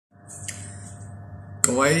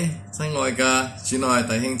各位親愛嘅主內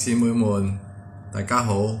弟兄姊妹們，大家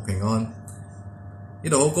好，平安。呢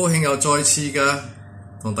度好高興又再次嘅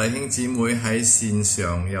同弟兄姊妹喺線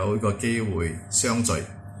上有一個機會相聚。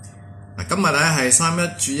今日咧係三一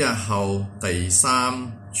主日後第3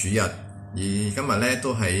主日，而今日咧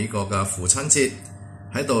都係呢個嘅父親節，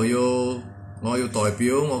喺度我要代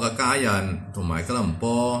表我嘅家人同埋吉林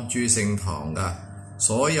波諸聖堂嘅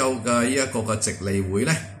所有嘅呢一個嘅值理會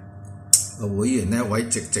咧會員呢位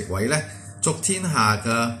席位咧，祝天下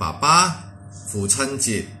嘅爸爸父親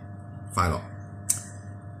節快樂。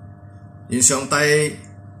願上帝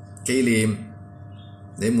紀念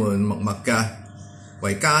你們默默嘅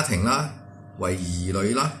為家庭啦、為兒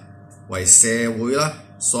女啦、為社會啦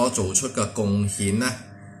所做出嘅貢獻咧，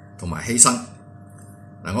同埋犧牲。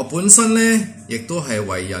我本身咧亦都係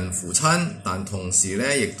為人父親，但同時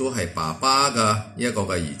咧亦都係爸爸嘅呢一個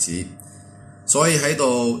嘅兒子，所以喺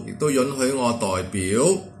度亦都允許我代表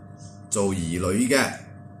做兒女嘅，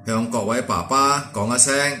向各位爸爸講一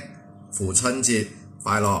聲父親節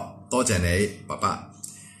快樂，多謝你爸爸。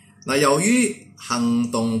由於行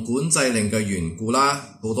動管制令嘅緣故啦，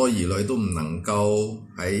好多兒女都唔能夠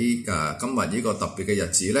喺今日呢個特別嘅日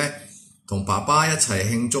子咧，同爸爸一齊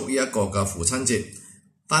慶祝呢一個嘅父親節。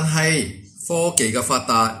但係科技嘅發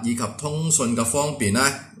達以及通訊嘅方便咧，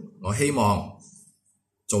我希望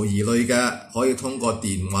做兒女嘅可以通過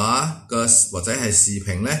電話嘅或者係視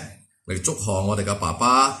頻咧嚟祝賀我哋嘅爸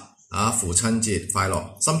爸父親節快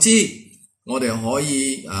樂，甚至我哋可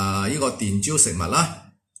以呢個電召食物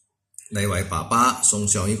啦嚟為爸爸送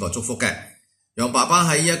上呢個祝福嘅，讓爸爸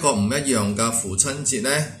喺一個唔一樣嘅父親節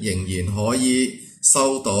咧，仍然可以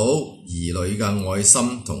收到兒女嘅愛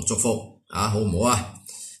心同祝福好唔好啊？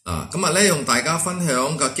今日咧用大家分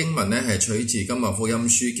享嘅經文咧係取自今日福音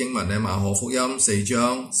書經文咧，馬可福音4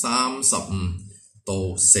章35到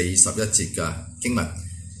41節嘅經文。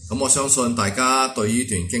咁我相信大家對呢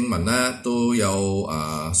段經文咧都有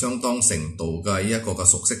相當程度嘅呢一個嘅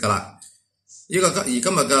熟悉噶啦。而今日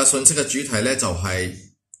嘅信息嘅主題咧就係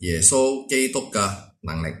耶穌基督嘅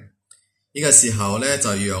能力。呢個時候咧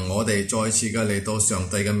就讓我哋再次嘅嚟到上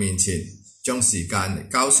帝嘅面前，將時間嚟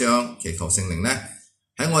交上，祈求聖靈咧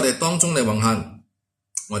喺我哋當中嚟運行，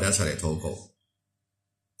我哋一齊嚟禱告。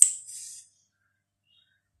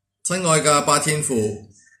親愛嘅阿爸天父，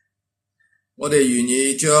我哋願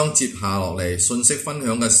意將接下落嚟信息分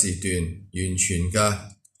享嘅時段，完全嘅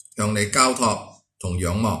向你交託同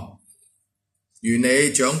仰望，願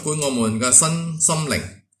你掌管我們嘅身心靈，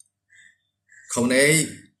求你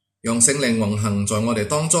讓聖靈運行在我哋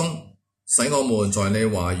當中，使我們在你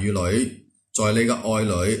話語裏，在你嘅愛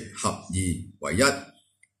裏合而為一。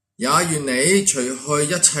也願你除去一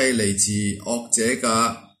切嚟自惡者嘅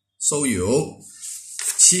騷擾，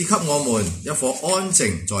賜給我們一顆安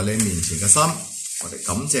靜在你面前嘅心。我哋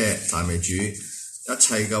感謝讚美主，一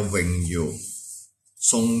切嘅榮耀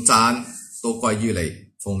頌讚都歸於你，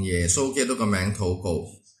奉耶穌基督嘅名禱告，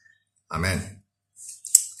阿們。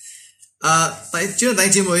主要弟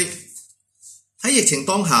兄姊妹，喺疫情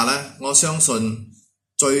當下咧，我相信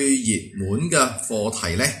最熱門嘅課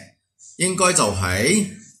題咧，應該就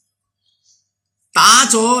係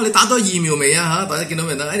你打咗疫苗未啊？大家見到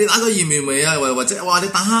未啊？你打咗疫苗未啊？或者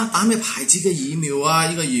你打咩牌子嘅疫苗啊？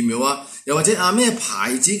呢個疫苗啊，又或者咩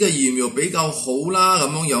牌子嘅疫苗比較好啦，咁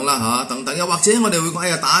樣啦等等。又或者我哋會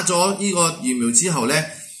講打咗呢個疫苗之後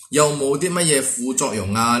咧，有冇啲乜嘢副作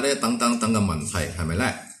用啊？呢等等嘅問題係咪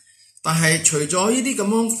咧？但係除咗呢啲咁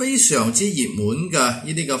樣非常之熱門嘅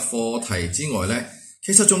呢啲嘅課題之外咧，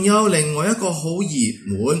其實仲有另外一個好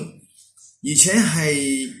熱門，而且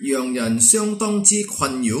係讓人相當之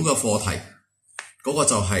困擾嘅課題，嗰個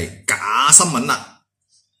就係假新聞啦。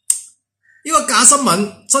呢個假新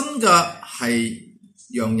聞真嘅係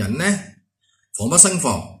讓人呢防不勝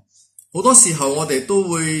防。好多時候我哋都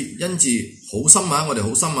會因住好心我哋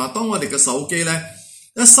好心當我哋嘅手機呢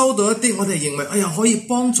一收到一啲我哋認為可以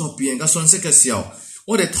幫助別人嘅信息嘅時候，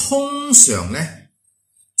我哋通常呢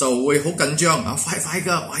就會好緊張快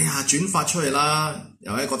嘅轉發出嚟啦，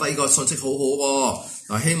又覺得呢個信息好好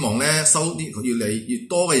喎，希望咧越嚟越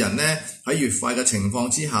多嘅人咧喺越快嘅情況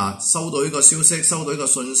之下收到呢個消息，收到呢個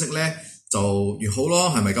信息咧就越好咯，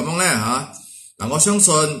係咪咁樣咧我相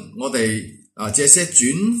信我哋這些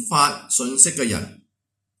轉發信息嘅人，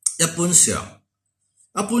一般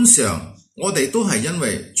上我哋都係因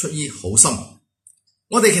為出於好心，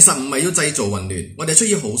我哋其實唔係要製造混亂，我哋出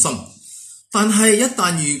於好心。但係一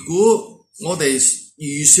旦如果我哋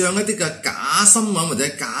遇上一啲嘅假新聞或者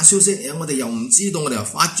假消息，我哋又唔知道，我哋又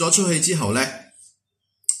發咗出去之後咧，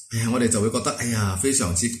我哋就會覺得非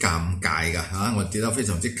常之尷尬㗎我哋覺得非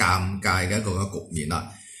常之尷尬嘅一個局面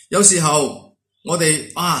啦。有時候我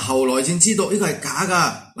哋後來先知道呢個係假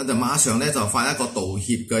噶，我就馬上咧就發一個道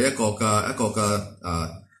歉嘅一個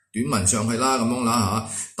短文上去啦，咁樣啦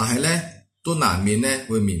嚇。但係咧都難免咧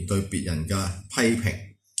會面對別人嘅批評。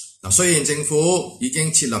嗱，雖然政府已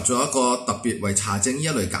經設立咗一個特別為查證呢一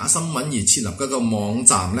類假新聞而設立嘅一個網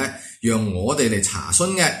站咧，讓我哋嚟查詢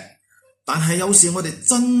嘅，但係有時我哋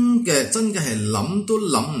真嘅係諗都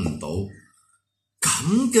諗唔到，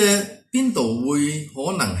咁嘅邊度會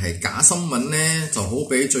可能係假新聞呢？就好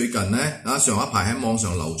比最近咧上一排喺網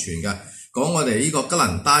上流傳嘅，講我哋呢個吉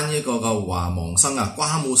蘭丹呢個嘅華望生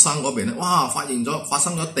瓜姆山嗰邊咧，發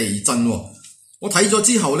生咗地震喎。我睇咗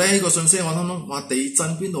之後咧，呢個信息我諗地震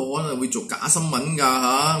邊度可能會做假新聞㗎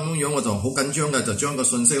嚇，咁樣我就好緊張嘅，就將個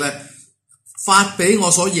信息咧發俾我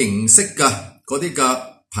所認識嘅嗰啲嘅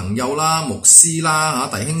朋友啦、牧師啦、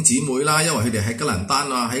弟兄姊妹啦，因為佢哋喺吉蘭丹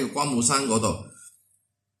喺個瓜姆山嗰度。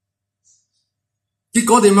結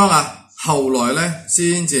果點樣啊？後來咧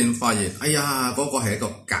先至發現，嗰個係一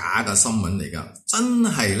個假嘅新聞嚟㗎，真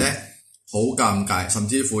係咧好尷尬，甚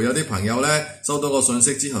至乎有啲朋友咧收到個信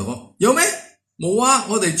息之後講：有咩？冇啊！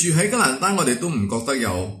我哋住喺吉蘭丹，我哋都唔覺得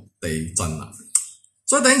有地震啊！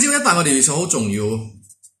所以第一朝一旦我哋其實好重要，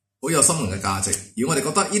好有新聞嘅價值。而我哋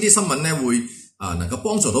覺得呢啲新聞咧會能夠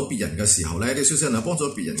幫助到別人嘅時候咧，啲消息能夠幫助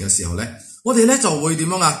到別人嘅時候咧，我哋咧就會點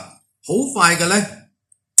樣好快嘅咧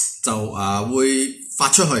就會發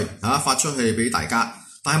出去俾大家。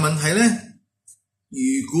但係問題咧，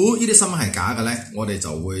如果呢啲新聞係假嘅咧，我哋就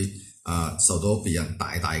會受到別人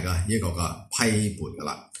大嘅呢個嘅批判噶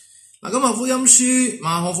啦。嗱，今日福音書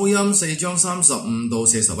馬可福音4章35到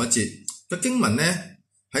41節嘅經文咧，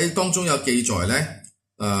喺當中有記載咧，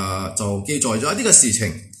就記載咗一啲嘅事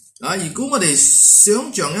情。如果我哋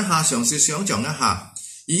嘗試想像一下，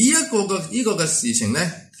而呢個嘅事情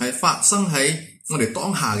咧係發生喺我哋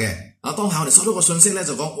當下嘅，當下我哋收到個信息咧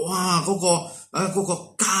就講，嗰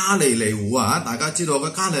個加利利湖大家知道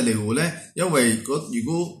嘅加利利湖咧，因為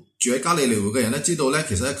如果住喺加利利湖嘅人咧知道咧，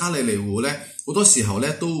其實喺加利利湖咧好多時候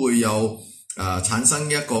咧都會有產生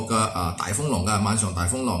一個嘅大風浪嘅晚上大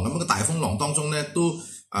風浪，咁個大風浪當中咧都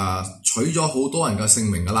取咗好多人嘅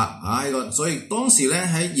性命噶啦，所以當時咧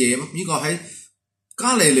喺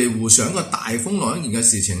加利利湖上個大風浪一件嘅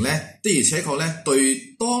事情咧，的而且確咧對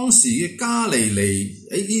當時嘅加利利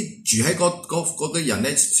住喺嗰啲人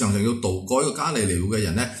咧，常常要渡過呢個加利利湖嘅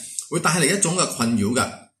人咧，會帶嚟一種嘅困擾嘅。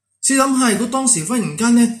試諗下，如果當時忽然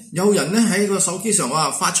間咧，有人咧喺個手機上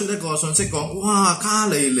發出一個信息講，加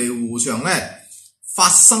利利湖上咧發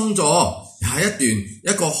生咗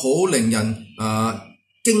一個好令人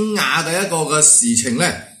驚訝嘅一個嘅事情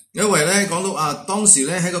咧，因為咧講到當時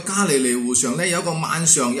咧喺個加利利湖上咧有一個晚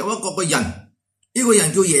上有一個嘅人，呢個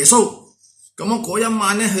人叫耶穌，咁嗰一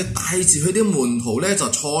晚咧佢帶住佢啲門徒咧就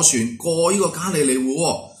坐船過呢個加利利湖，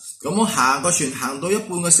咁行個船行到一半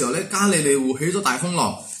嘅時候咧，加利利湖起咗大風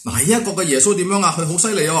浪。呢一個嘅耶穌點樣佢好犀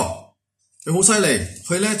利佢好犀利，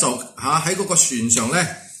佢咧就喺嗰個船上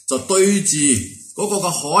咧就對住嗰個嘅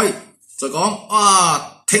海就講，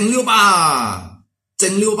停了吧，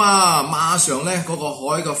靜了吧，馬上咧嗰個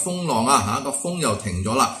海嘅風浪個風又停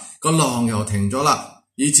咗啦，個浪又停咗啦，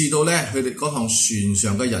以至到咧佢哋嗰趟船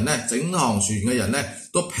上嘅人咧，整趟船嘅人咧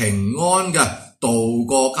都平安嘅渡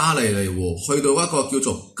過加利利湖，去到一個叫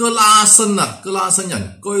做哥拉森人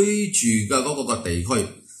居住嘅嗰個嘅地區。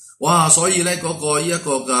所以咧嗰個呢一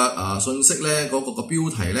個嘅信息咧，嗰個嘅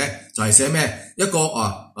標題咧就係寫咩？一個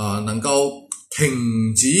能夠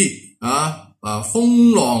停止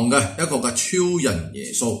風浪嘅一個嘅超人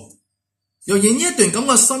耶穌。若然呢一段咁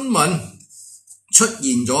嘅新聞出現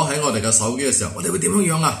咗喺我哋嘅手機嘅時候，我哋會點樣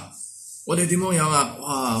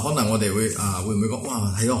可能我哋會會唔會講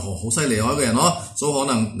係好犀利一個人所以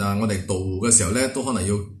可能我哋渡湖嘅時候咧，都可能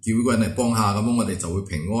要叫一個人嚟幫下，咁我哋就會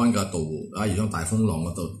平安嘅渡湖而喺大風浪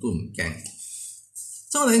嗰度都唔驚。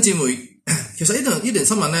親愛的姊妹，其實呢段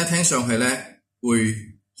新聞咧聽上去咧會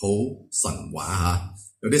好神話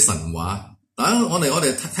有啲神話。但係我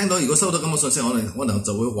哋聽到如果收到咁嘅信息，我哋可能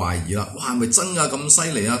就會懷疑啦，係咪真㗎咁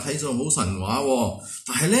犀利睇上好神話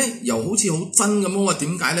但係咧又好似好真咁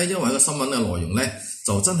點解咧？因為個新聞嘅內容咧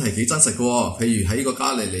就真係幾真實嘅譬如喺個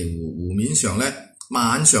加利利湖面上咧，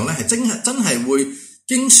晚上咧係真係會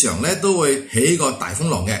經常咧都會起個大風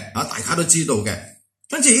浪嘅大家都知道嘅。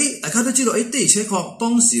跟住大家都知道的而且確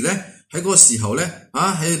當時咧喺嗰個時候咧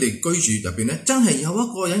喺佢哋居住入邊咧，真係有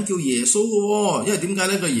一個人叫耶穌嘅因為點解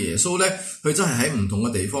呢個耶穌咧，佢真係喺唔同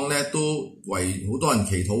嘅地方咧，都為好多人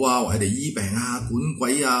祈禱為佢哋醫病管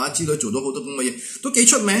鬼之類，做咗好多咁嘅嘢，都幾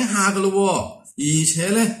出名下嘅咯。而且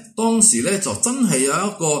咧，當時咧就真係有一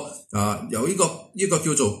個有呢個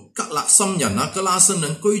叫做吉拉森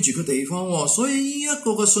人居住嘅地方所以呢一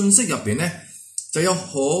個嘅信息入邊咧，就有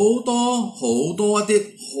好多一啲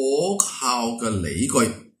可靠嘅理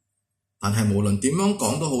據，但係無論點樣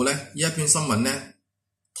講都好咧，呢一篇新聞咧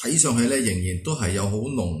睇上去咧仍然都係有好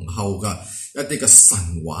濃厚嘅一啲嘅神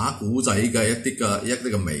話古仔嘅一啲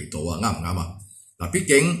嘅味道啊，啱唔啱啊？嗱，畢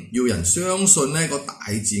竟要人相信呢個大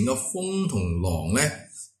自然嘅風同浪咧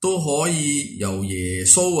都可以由耶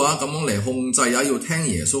穌咁樣嚟控制要聽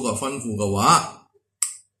耶穌嘅吩咐嘅話，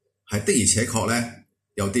係的而且確咧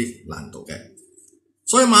有啲難度嘅。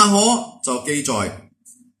所以馬可就記載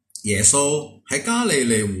耶穌喺加利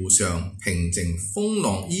利湖上平靜風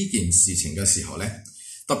浪呢件事情嘅時候咧，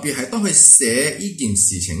特別係當佢寫呢件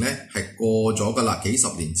事情咧係過咗噶啦，幾十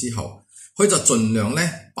年之後，佢就盡量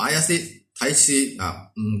咧把一啲睇似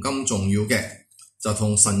唔咁重要嘅，就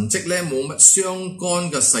同神蹟咧冇乜相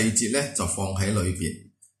干嘅細節咧就放喺裏邊。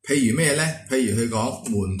譬如咩咧？譬如佢講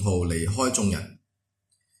門徒離開眾人，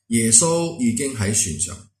耶穌已經喺船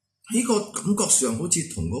上。呢個感覺上好似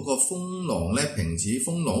同嗰個風浪咧，平止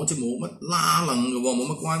風浪好似冇乜拉楞嘅，冇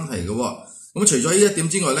乜關係嘅。咁除咗呢一點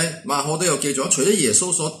之外咧，馬可都有記咗，除咗耶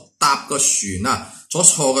穌所搭嘅船所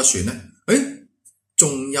坐嘅船咧，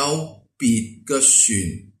仲有別嘅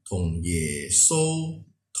船同耶穌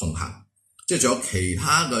同行，即係仲有其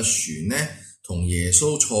他嘅船咧，同耶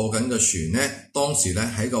穌坐緊嘅船咧，當時咧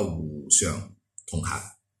喺個湖上同行。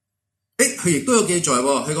佢亦都有記載，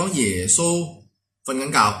佢講耶穌瞓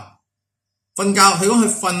緊覺。佢講佢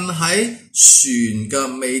瞓喺船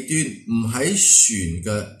嘅尾端，唔喺船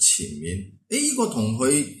嘅前面。呢個同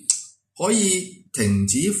佢可以停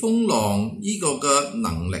止風浪呢個嘅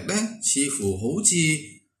能力咧，似乎好似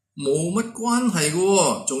冇乜關係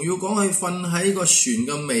嘅。仲要講佢瞓喺個船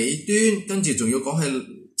嘅尾端，跟住仲要講係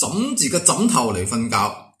枕住個枕頭嚟瞓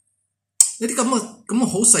覺。一啲咁嘅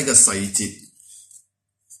好細嘅細節。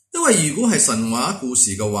因為如果係神話故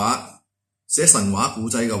事嘅話，寫神話古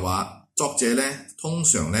仔嘅話，作者咧通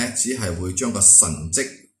常咧只係會將個神蹟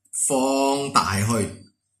放大去，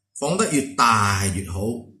放得越大越好，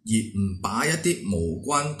而唔把一啲無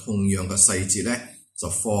關痛癢嘅細節咧就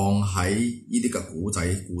放喺呢啲嘅古仔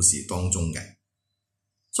故事當中嘅。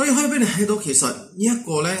所以可以俾你睇到，其實呢一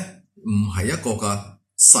個咧唔係一個嘅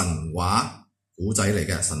神話古仔嚟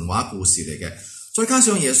嘅，神話故事嚟嘅。再加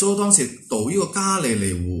上耶穌當時渡呢個加利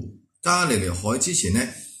利湖、加利利海之前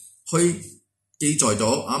咧，去記載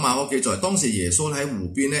咗馬可記載，當時耶穌喺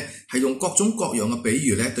湖邊咧係用各種各樣嘅比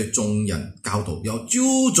喻咧對眾人教導，由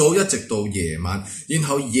朝早一直到夜晚，然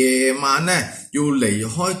後夜晚咧要離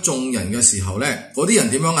開眾人嘅時候咧，嗰啲人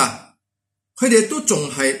點樣啊？佢哋都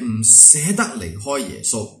仲係唔捨得離開耶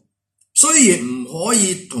穌，雖然唔可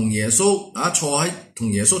以同耶穌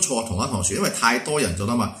同耶穌坐同一趟船，因為太多人咗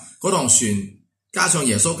啦嘛，嗰趟船加上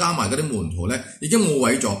耶穌加埋嗰啲門徒咧已經冇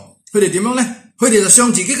位咗，佢哋點樣咧？佢哋就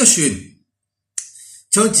上自己嘅船。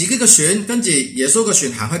就自己嘅船，跟住耶穌嘅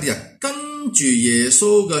船行，佢哋就跟住耶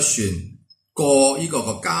穌嘅船過呢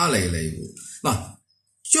個加利利湖。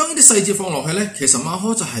將呢啲細節放落去咧，其實馬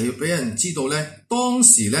可就係要俾人知道咧，當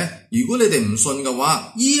時咧，如果你哋唔信嘅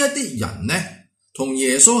話，呢一啲人咧同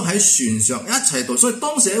耶穌喺船上一齊渡，所以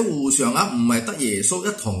當時喺湖上唔係得耶穌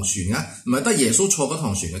一趟船唔係得耶穌坐嗰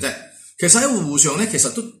趟船嘅啫。其實喺湖上咧，其實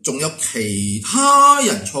都仲有其他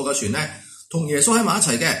人坐嘅船咧，同耶穌喺埋一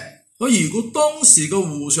齊嘅。如果當時個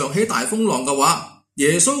湖上起大風浪嘅話，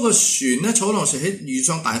耶穌個船咧坐落船遇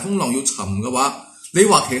上大風浪要沉嘅話，你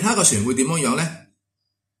話其他個船會點樣咧？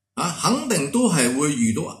肯定都係會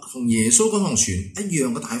遇到同耶穌嗰趟船一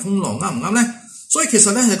樣嘅大風浪，啱唔啱咧？所以其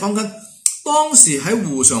實咧係講緊當時喺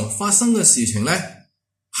湖上發生嘅事情咧，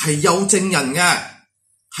係有證人嘅，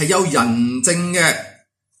係有人證嘅。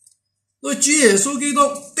所以主耶穌基督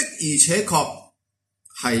的而且確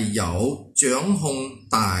係有掌控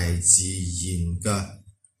大自然嘅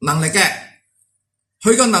能力嘅，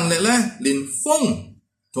佢嘅能力咧，連風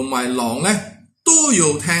同埋浪咧都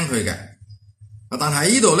要聽佢嘅。但係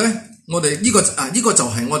呢度咧，我哋呢個就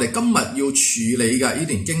係我哋今日要處理嘅呢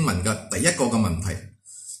段經文嘅第一個嘅問題，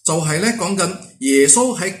就係咧講緊耶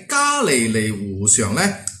穌喺加利利湖上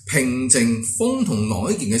咧平靜風同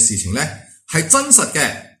浪呢件嘅事情咧係真實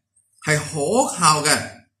嘅，係可靠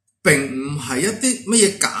嘅。並唔係一啲乜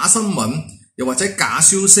嘢假新聞，又或者假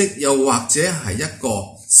消息，又或者係一個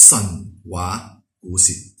神話故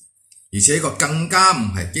事，而且一個更加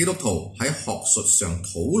唔係基督徒喺學術上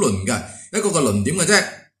討論嘅一個嘅論點嘅啫。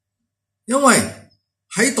因為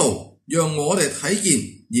喺度讓我哋睇見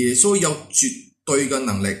耶穌有絕對嘅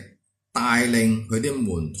能力帶領佢啲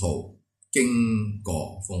門徒經過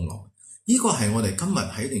風浪。呢個係我哋今日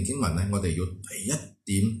喺段經文咧，我哋要第一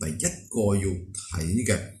個要睇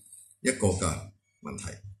嘅一個嘅問題。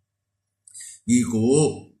如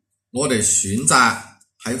果我哋選擇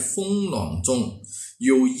喺風浪中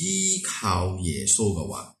要依靠耶穌嘅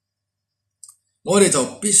話，我哋就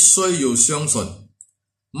必須要相信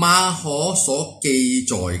馬可所記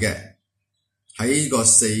載嘅喺呢個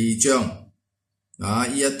4章呢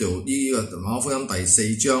一度呢個馬可福音第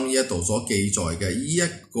4章呢一度所記載嘅呢一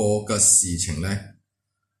個嘅事情呢，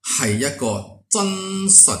係一個真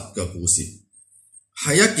實嘅故事，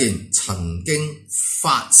係一件曾經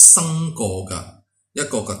發生過嘅一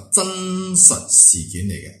個嘅真實事件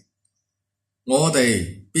嚟嘅。我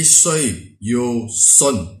哋必須要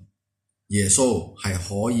信耶穌係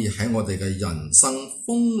可以喺我哋嘅人生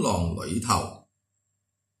風浪裏頭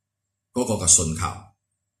嗰個嘅信靠。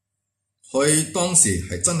佢當時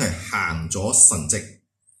係真係行咗神蹟，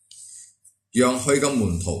讓佢嘅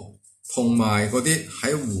門徒同埋嗰啲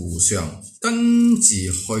喺湖上跟住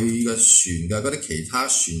去嘅船嘅嗰啲其他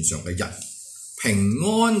船上嘅人平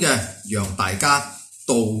安嘅讓大家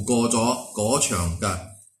渡過咗嗰場嘅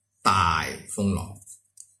大風浪。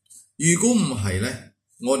如果唔係咧，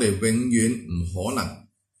我哋永遠唔可能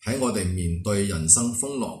喺我哋面對人生風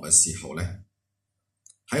浪嘅時候咧，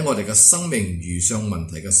喺我哋嘅生命遇上問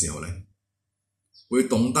題嘅時候咧，會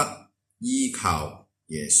懂得依靠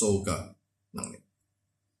耶穌嘅能力。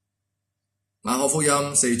馬可福音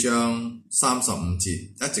4章35節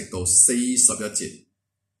一直到41節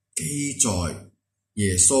記載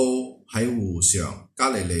耶穌喺湖上，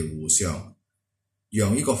加利利湖上，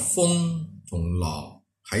讓呢個風同浪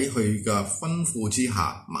喺佢嘅吩咐之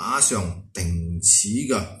下馬上停止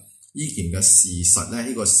嘅呢件嘅事實咧，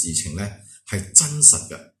呢個事情咧係真實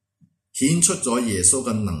嘅，顯出咗耶穌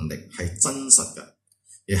嘅能力係真實嘅。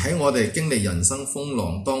而喺我哋經歷人生風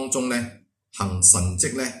浪當中咧，行神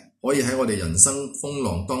蹟咧，可以喺我哋人生風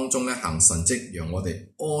浪當中咧行神蹟，讓我哋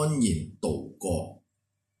安然度過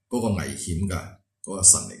嗰個危險嘅嗰個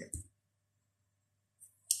神嚟嘅。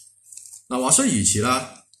嗱，話雖如此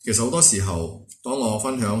啦，其實好多時候，當我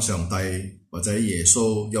分享上帝或者耶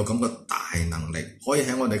穌有咁嘅大能力，可以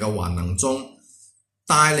喺我哋嘅患難中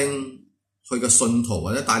帶領佢嘅信徒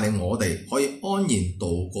或者帶領我哋可以安然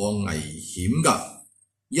度過危險嘅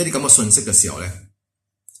一啲咁嘅信息嘅時候咧，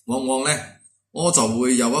往往咧我就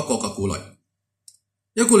會有一個嘅顧慮。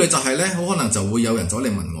一顧慮就係咧，好可能就會有人走嚟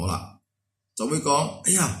問我啦，就會講：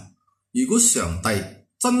哎呀，如果上帝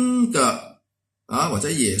真嘅或者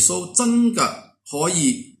耶穌真嘅可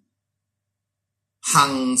以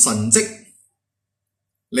行神蹟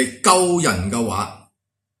嚟救人嘅話，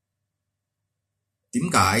點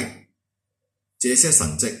解這些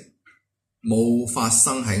神蹟冇發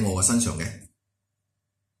生喺我嘅身上嘅？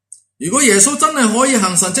如果耶穌真係可以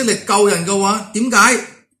行神蹟嚟救人嘅話，點解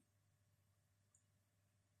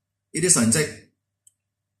呢啲神蹟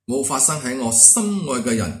冇發生喺我心愛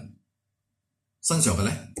嘅人身上嘅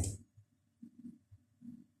咧？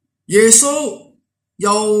耶穌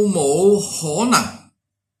有冇可能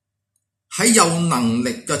喺有能力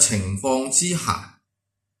嘅情況之下，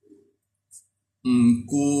唔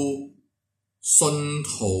顧信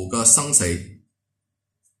徒嘅生死，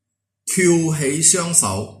翹起雙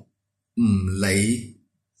手唔理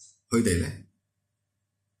佢哋咧？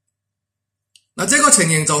嗱，這個情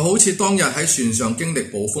形就好似當日喺船上經歷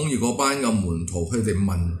暴風雨嗰班嘅門徒，佢哋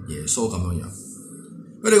問耶穌咁樣樣，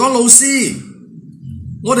佢哋講：老師，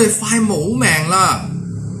我哋快冇命啦，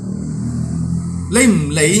你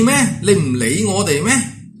唔理咩？你唔理我哋咩？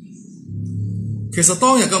其實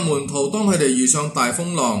當日嘅門徒，當佢哋遇上大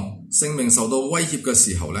風浪，性命受到威脅嘅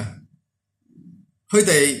時候咧，佢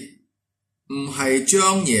哋唔係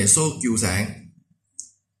將耶穌叫醒，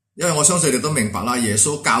因為我相信你哋都明白啦，耶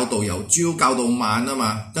穌教導由朝教到晚啊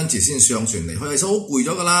嘛，跟住先上船嚟，佢其實好攰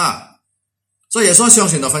咗噶啦，所以耶穌一上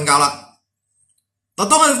船就瞓覺啦。嗱，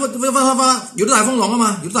當佢瞓，遇到大風浪啊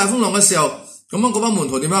嘛，遇到大風浪嘅時候，咁樣嗰班門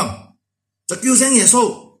徒點樣？就叫醒耶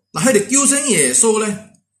穌。嗱，佢哋叫醒耶穌咧，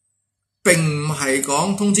並唔係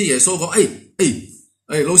講通知耶穌講：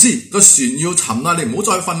老師，個船要沉啦，你唔好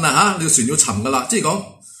再瞓啦吓，你個船要沉噶啦。即係講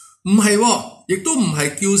唔係，亦都唔係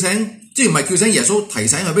叫醒，即係唔係叫醒耶穌提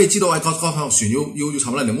醒佢，俾你知道個船要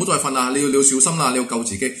沉啦，你唔好再瞓啦，你要小心啦，你要救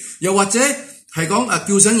自己。又或者係講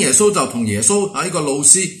叫醒耶穌，就同耶穌呢個老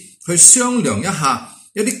師去商量一下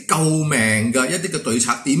一啲救命嘅一啲嘅對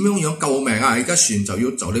策，點樣救命啊？而家船就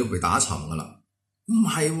要被打沉噶啦。唔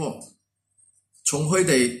係，從佢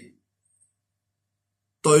哋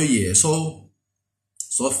對耶穌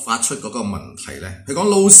所發出嗰個問題咧，佢講：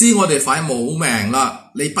老師，我哋快冇命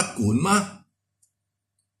啦，你不管嗎？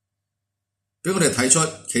俾我哋睇出，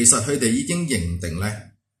其實佢哋已經認定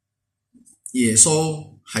咧，耶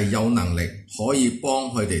穌係有能力可以幫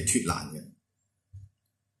佢哋脫難嘅。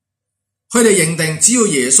佢哋認定只要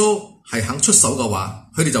耶穌係肯出手嘅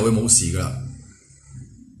話，佢哋就會冇事噶啦。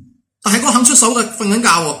出手嘅，瞓緊覺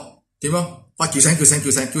喎，點樣？快叫醒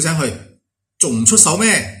佢，仲唔出手咩？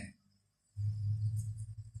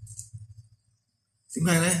點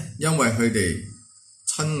解呢？因為佢哋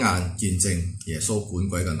親眼見證耶穌趕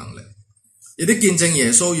鬼嘅能力，亦都見證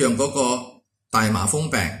耶穌讓嗰個大麻風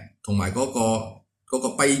病同埋嗰個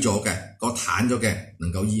跛咗嘅、嗰個癱咗嘅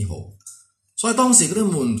能夠醫好。所以當時嗰啲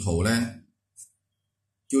門徒呢，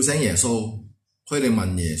叫醒耶穌，佢哋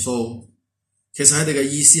問耶穌，其實佢哋嘅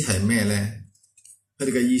意思係咩呢？佢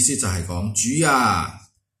哋嘅意思就係講，主啊，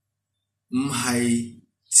唔係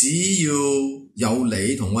只要有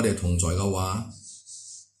你同我哋同在嘅話，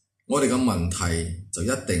我哋嘅問題就一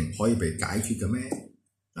定可以被解決嘅咩？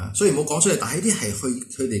雖然冇講出嚟，但係呢啲係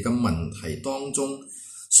佢哋嘅問題當中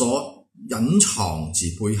所隱藏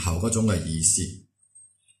住背後嗰種嘅意思。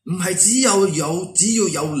唔係只要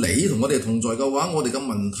有你同我哋同在嘅話，我哋嘅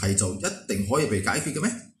問題就一定可以被解決嘅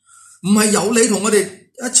咩？唔係有你同我哋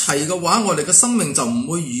一齊嘅話，我哋嘅生命就唔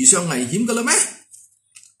會遇上危險㗎啦咩？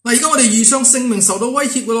而家我哋遇上性命受到威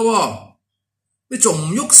脅㗎咯，你仲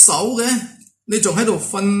唔喐手嘅？你仲喺度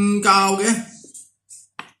瞓覺嘅？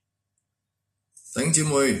弟兄姊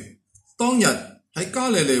妹，當日喺加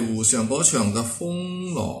利利湖上嗰場嘅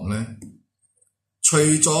風浪呢，除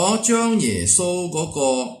咗將耶穌嗰個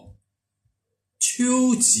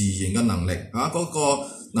超自然嘅能力嗰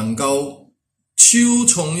個能夠超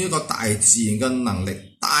重呢個大自然嘅能力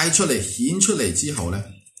帶出嚟顯出嚟之後呢，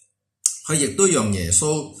佢亦都讓耶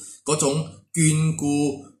穌嗰種眷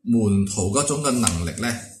顧門徒嗰種嘅能力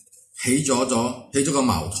呢，起咗個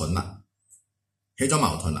矛盾啦，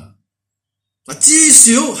至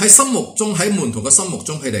少喺門徒嘅心目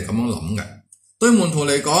中，佢哋咁樣諗嘅。對門徒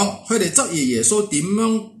嚟講，佢哋質疑耶穌點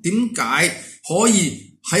解可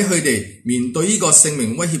以喺佢哋面對呢個性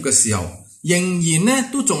命威脅嘅時候，仍然呢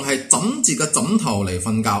都仲係枕住個枕頭嚟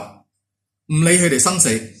瞓覺，唔理佢哋生死。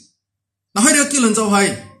佢哋嘅結論就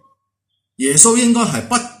係，耶穌應該係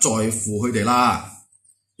不在乎佢哋啦，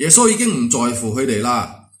耶穌已經唔在乎佢哋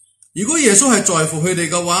啦。如果耶穌係在乎佢哋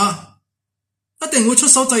嘅話，一定會出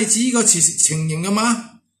手制止呢個情形噶嘛？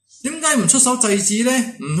點解唔出手制止呢？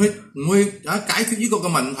唔會解決呢個嘅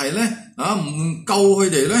問題呢？唔救佢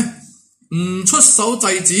哋呢？唔出手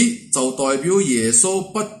制止就代表耶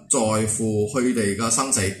穌不在乎佢哋嘅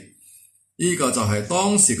生死。呢個就係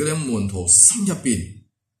當時嗰啲門徒心入邊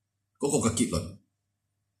嗰個嘅結論。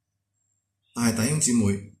但係弟兄姊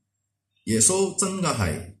妹，耶穌真嘅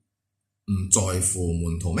係唔在乎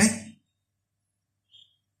門徒咩？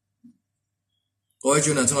各位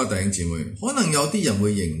主內親愛弟兄姊妹，可能有啲人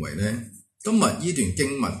會認為呢，今日呢段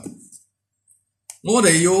經文，我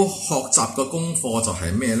哋要學習嘅功課就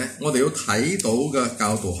係咩呢？我哋要睇到嘅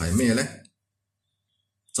教導係咩呢？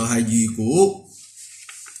就係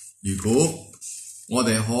如果我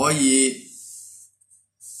哋可以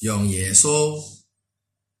讓耶穌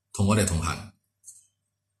同我哋同行，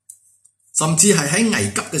甚至係喺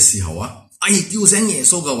危急嘅時候叫醒耶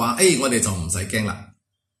穌嘅話，我哋就唔使驚啦。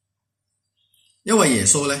因為耶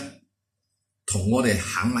穌呢，同我哋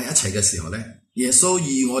行埋一齊嘅時候呢，耶穌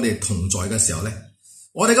與我哋同在嘅時候呢，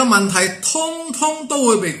我哋嘅問題通通都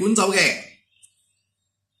會被管走嘅。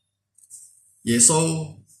耶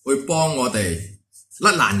穌會幫我哋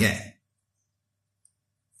甩難嘅。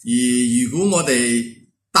而如果我哋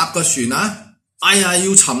搭個船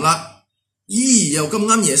要沉啦，又咁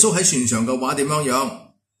啱耶穌喺船上嘅話，點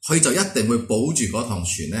樣？佢就一定會保住嗰趟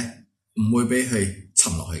船呢，唔會俾佢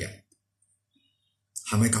沉落去嘅。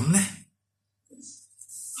係咪咁呢？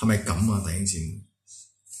係咪咁啊，弟兄姊妹？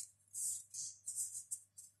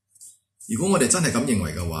如果我哋真係咁認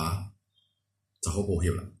為嘅話，就好抱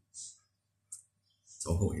歉啦，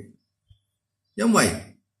因為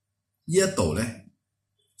呢一度呢，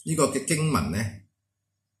呢個嘅經文呢，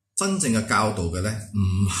真正嘅教導嘅呢，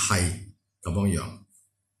唔係咁樣。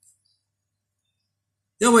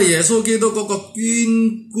因為耶穌基督嗰個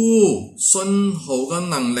眷顧信徒嘅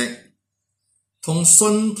能力，同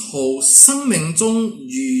信徒生命中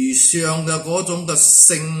遇上嘅嗰種嘅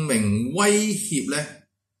性命威脅呢，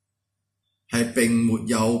係並沒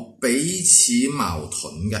有彼此矛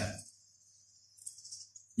盾嘅。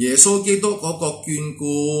耶穌基督嗰個眷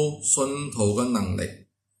顧信徒嘅能力，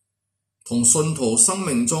同信徒生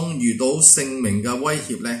命中遇到性命嘅威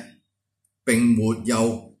脅呢，並沒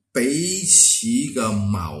有彼此嘅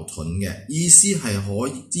矛盾嘅。意思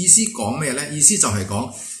講咩呢？意思就係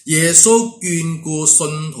講耶穌眷顧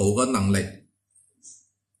信徒嘅能力，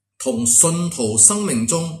同信徒生命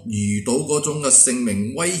中遇到嗰種嘅性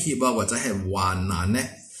命威脅或者係患難呢，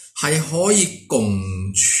係可以共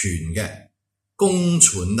存嘅，共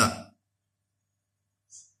存的。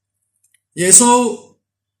耶穌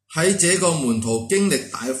喺這個門徒經歷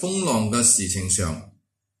大風浪嘅事情上，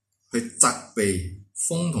去責備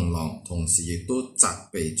風同浪，同時亦都責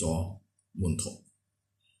備咗門徒。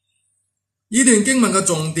呢段經文嘅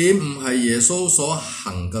重點唔係耶穌所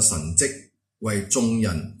行嘅神蹟為眾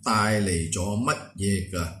人帶嚟咗乜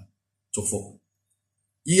嘢嘅祝福，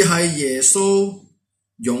而係耶穌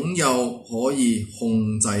擁有可以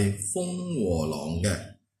控制風和浪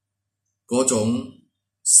嘅嗰種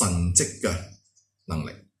神蹟嘅能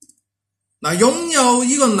力。嗱，擁有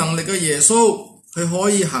呢個能力嘅耶穌，佢可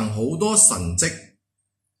以行好多神蹟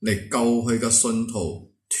嚟救佢嘅信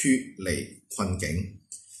徒脫離困境，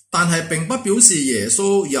但係並不表示耶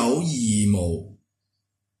穌有義務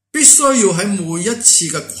必須要喺每一次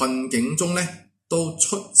嘅困境中都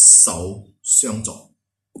出手相助。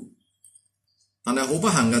但係好不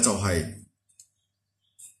幸嘅就係，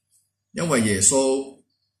因為耶穌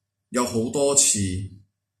有好多次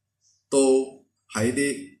都喺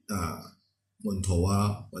啲門徒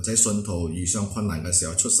或者信徒遇上困難嘅時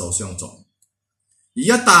候出手相助，而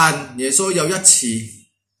一旦耶穌有一次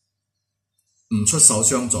唔出手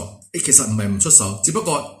相助，其實唔係唔出手，只不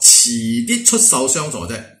過遲啲出手相助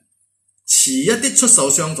啫，遲一啲出手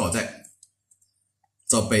相助啫，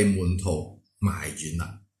就被門徒埋怨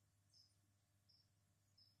啦。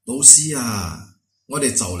老師啊，我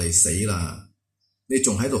哋就嚟死啦，你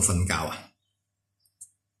仲喺度瞓覺啊？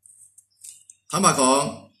坦白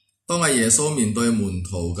講，當阿耶穌面對門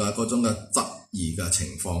徒嘅嗰種嘅質疑嘅情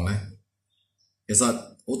況其實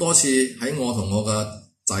好多次喺我同我嘅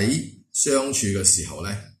仔相處嘅時候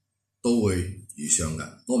都會遇上嘅。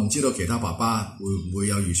我唔知道其他爸爸會唔會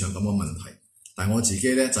有遇上咁嘅問題，但我自己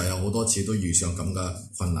就有好多次都遇上咁嘅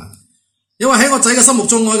困難。因為喺我仔嘅心目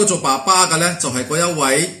中，我一個做爸爸嘅就係嗰一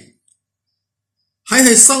位喺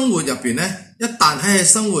佢生活入邊一旦喺佢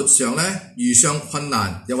生活上遇上困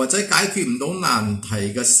難，又或者解決唔到難題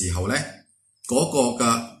嘅時候嗰個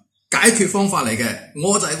嘅解決方法嚟嘅，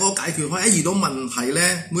我就係嗰個解決方法。一遇到問題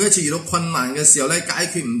每一次遇到困難嘅時候解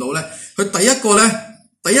決唔到佢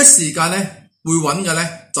第一時間會揾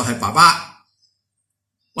嘅就係爸爸，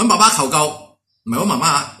揾爸爸求救，唔係揾媽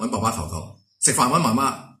媽揾爸爸求救，食飯揾媽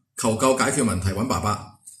媽，求救解決問題揾爸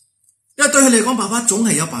爸。因為對佢嚟講，爸爸總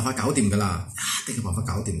係有辦法搞掂噶啦，一定有辦法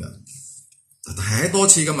搞掂噶。但係喺多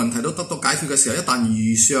次嘅問題都得到解決嘅時候，一旦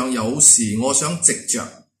遇上有事，我想藉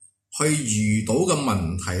着去遇到嘅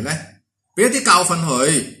問題俾一啲教訓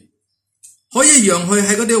佢，可以讓佢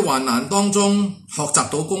喺嗰啲患難當中學習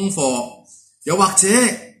到功課，又或者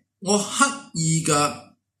我刻意嘅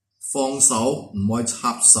放手，唔愛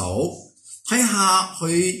插手，睇下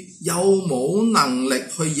佢有冇能力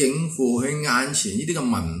去應付佢眼前呢啲嘅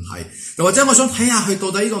問題，又或者我想睇下佢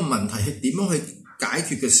到底呢個問題係點樣去解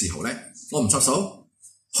決嘅時候我唔插手，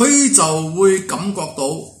佢就會感覺到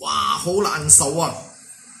哇好難受啊，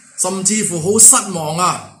甚至乎好失望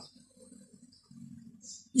啊。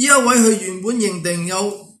呢一位佢原本認定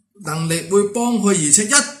有能力會幫佢，而且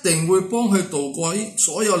一定會幫佢度過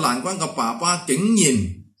所有難關嘅爸爸，竟然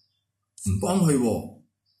唔幫佢，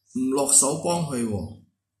唔落手幫佢，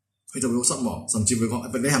佢就會好失望，甚至會講：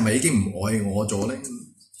你係咪已經唔愛我咗呢？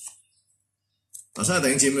親愛的弟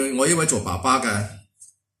兄姊妹，我呢位做爸爸嘅，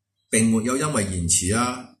並沒有因為延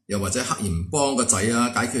遲又或者刻意唔幫個仔解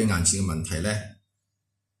決佢眼前嘅問題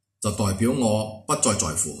就代表我不再在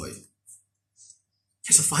乎佢。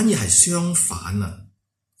其實反而係相反啊！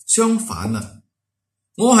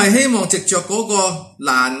我係希望藉着嗰個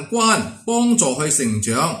難關幫助佢成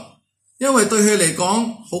長，因為對佢嚟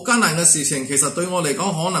講好艱難嘅事情，其實對我嚟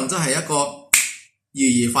講可能真係一個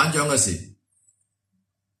易如反掌嘅事，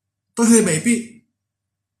對佢未必。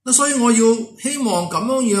所以我要希望咁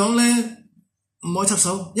樣唔可以插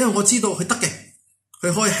手，因為我知道佢得嘅，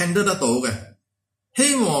佢可以 handle 得到嘅。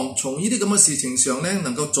希望從呢啲咁嘅事情上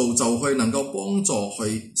能夠造就佢，能夠幫助佢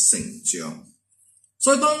成長。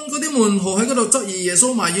所以當嗰啲門徒喺嗰度質疑耶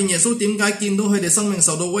穌，埋怨耶穌點解見到佢哋生命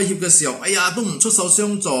受到威脅嘅時候，都唔出手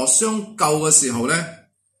相助相救嘅時候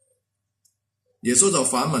耶穌就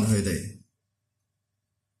反問佢哋：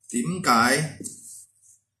點解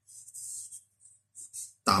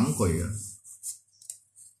膽懼啊？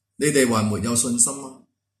你哋還沒有信心嗎？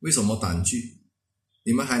為什麼膽懼？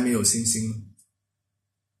你們還沒有信心嗎？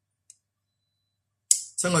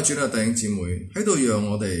親愛主內弟兄姊妹，喺度讓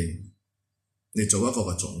我哋嚟做一個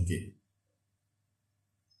嘅總結。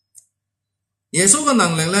耶穌嘅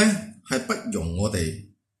能力係不容我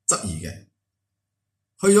哋質疑嘅，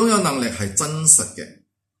佢擁有能力係真實嘅，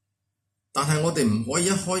但係我哋唔可以一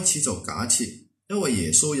開始就假設，因為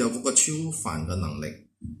耶穌有嗰個超凡嘅能力，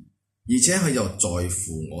而且佢又在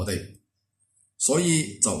乎我哋，所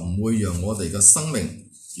以就唔會讓我哋嘅生命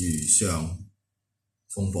遇上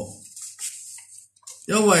風暴。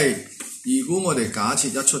因為如果我哋假設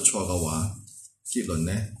一出錯嘅話，結論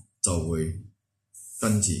呢就會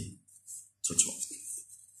跟住出錯。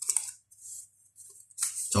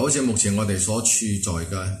就好似目前我哋所處在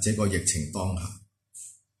嘅這個疫情當下，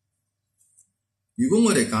如果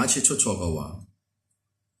我哋假設出錯嘅話，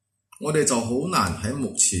我哋就好難喺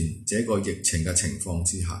目前這個疫情嘅情況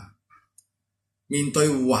之下，面對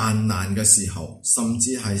患難嘅時候，甚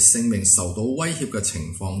至係性命受到威脅嘅情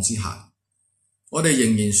況之下，我哋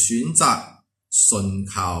仍然選擇信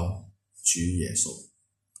靠主耶穌，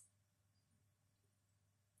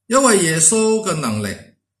因為耶穌嘅能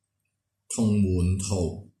力同門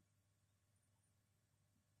徒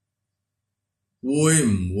會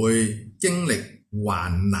唔會經歷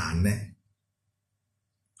患難呢？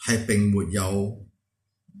係並沒有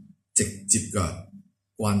直接嘅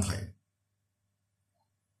關係。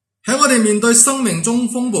喺我哋面對生命中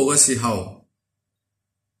風暴嘅時候，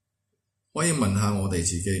可以問下我哋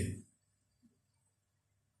自己，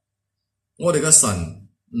我哋嘅神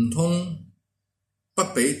唔通不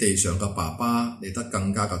比地上嘅爸爸嚟得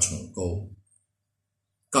更加嘅崇高，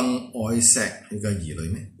更愛錫佢嘅兒女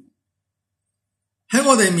咩？喺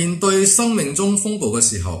我哋面對生命中風暴嘅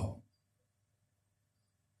時候，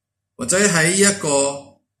或者喺一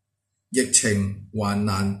個疫情患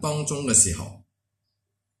難當中嘅時候，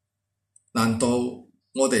難道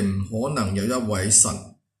我哋唔可能有一位神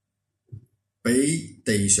比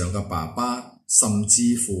地上嘅爸爸，甚至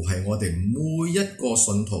乎係我哋每一個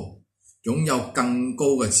信徒擁有更高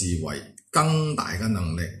嘅智慧、更大嘅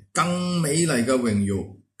能力、更美麗嘅榮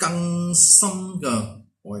耀、更深嘅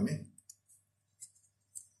愛咩？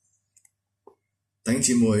弟兄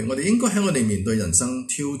姊妹，我哋應該喺我哋面對人生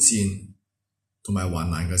挑戰同埋患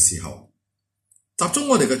難嘅時候，集中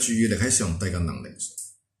我哋嘅注意力喺上帝嘅能力上，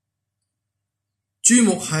注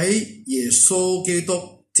目喺耶穌基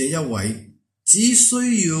督這一位，只需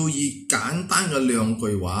要以簡單嘅兩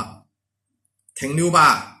句話，停了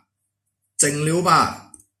吧，靜了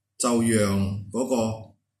吧，就讓嗰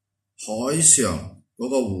個海上嗰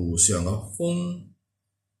個湖上嘅風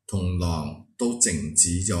同浪都靜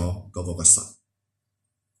止咗嗰個嘅神。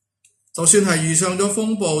就算係遇上咗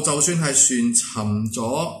風暴，就算係船沉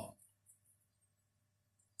咗，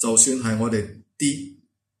就算係我哋跌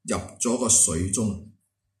入咗個水中，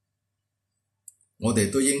我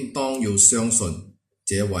哋都應當要相信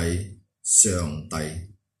這位上帝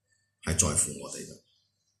係在乎我哋嘅。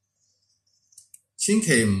千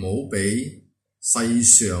祈唔好俾世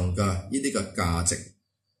上嘅呢啲嘅價值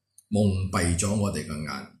蒙蔽咗我哋嘅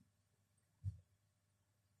眼。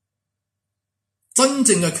真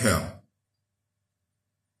正嘅強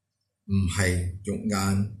唔係肉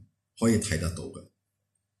眼可以睇得到嘅。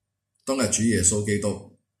當日主耶穌基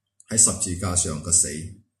督喺十字架上嘅死，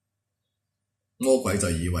魔鬼就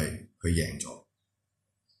以為佢贏咗，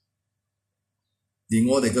連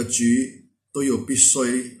我哋嘅主都要必須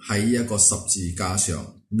喺一個十字架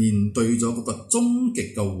上面對咗嗰個終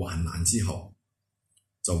極嘅患難之後，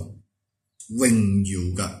就榮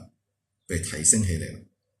耀嘅被提升起嚟。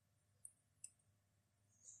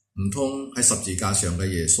唔通喺十字架上嘅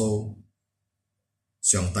耶穌，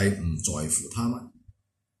上帝唔在乎他嗎？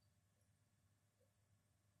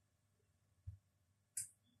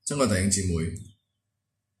親愛弟兄姊妹，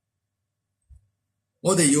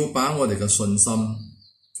我哋要把我哋嘅信心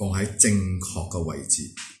放喺正確嘅位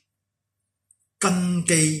置，根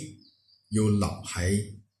基要立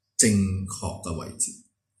喺正確嘅位置。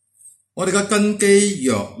我哋嘅根基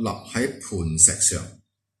若立喺磐石上，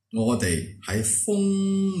我哋喺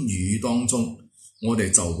風雨當中，我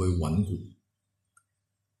哋就會穩固。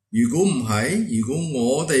如果唔係，如果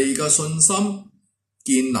我哋嘅信心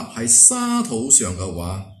建立喺沙土上嘅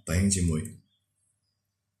話，弟兄姊妹，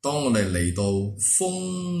當我哋嚟到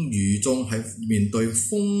風雨中，喺面對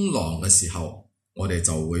風浪嘅時候，我哋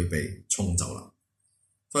就會被沖走啦。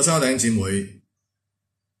所以親愛弟兄姊妹，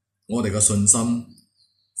我哋嘅信心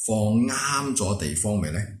放啱咗地方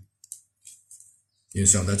未呢？願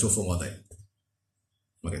上帝祝福我哋，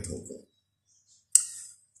我哋禱告。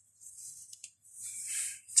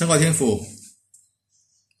親愛天父，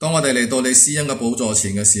當我哋嚟到你施恩嘅寶座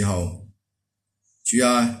前嘅時候，主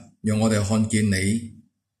啊，讓我哋看見你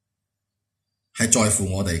係在乎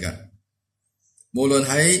我哋嘅，無論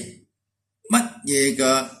喺乜嘢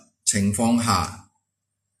嘅情況下，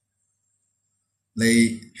你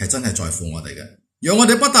係真係在乎我哋嘅。讓我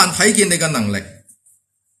哋不但睇見你嘅能力，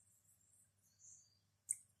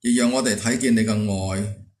亦讓我哋睇見你嘅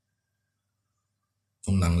愛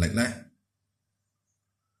同能力咧，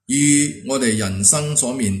與我哋人生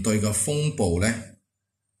所面對嘅風暴咧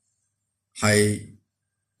係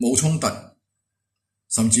冇衝突，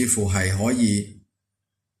甚至乎係可以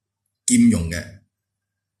兼容嘅，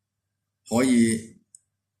可以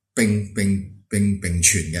並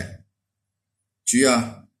存嘅。主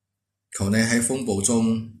啊，求你喺風暴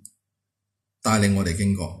中帶領我哋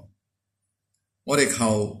經過，我哋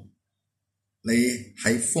求你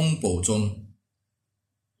喺風暴中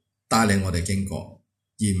帶領我哋經過，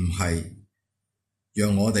而唔係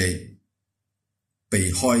讓我哋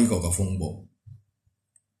避開呢個風暴，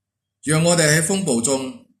讓我哋喺風暴中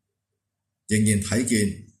仍然睇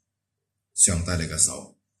見上帝你嘅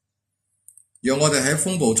手，讓我哋喺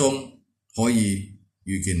風暴中可以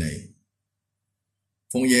遇見你。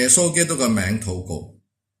奉耶穌基督嘅名禱告，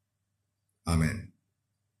阿們。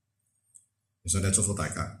上帝祝福大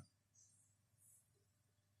家。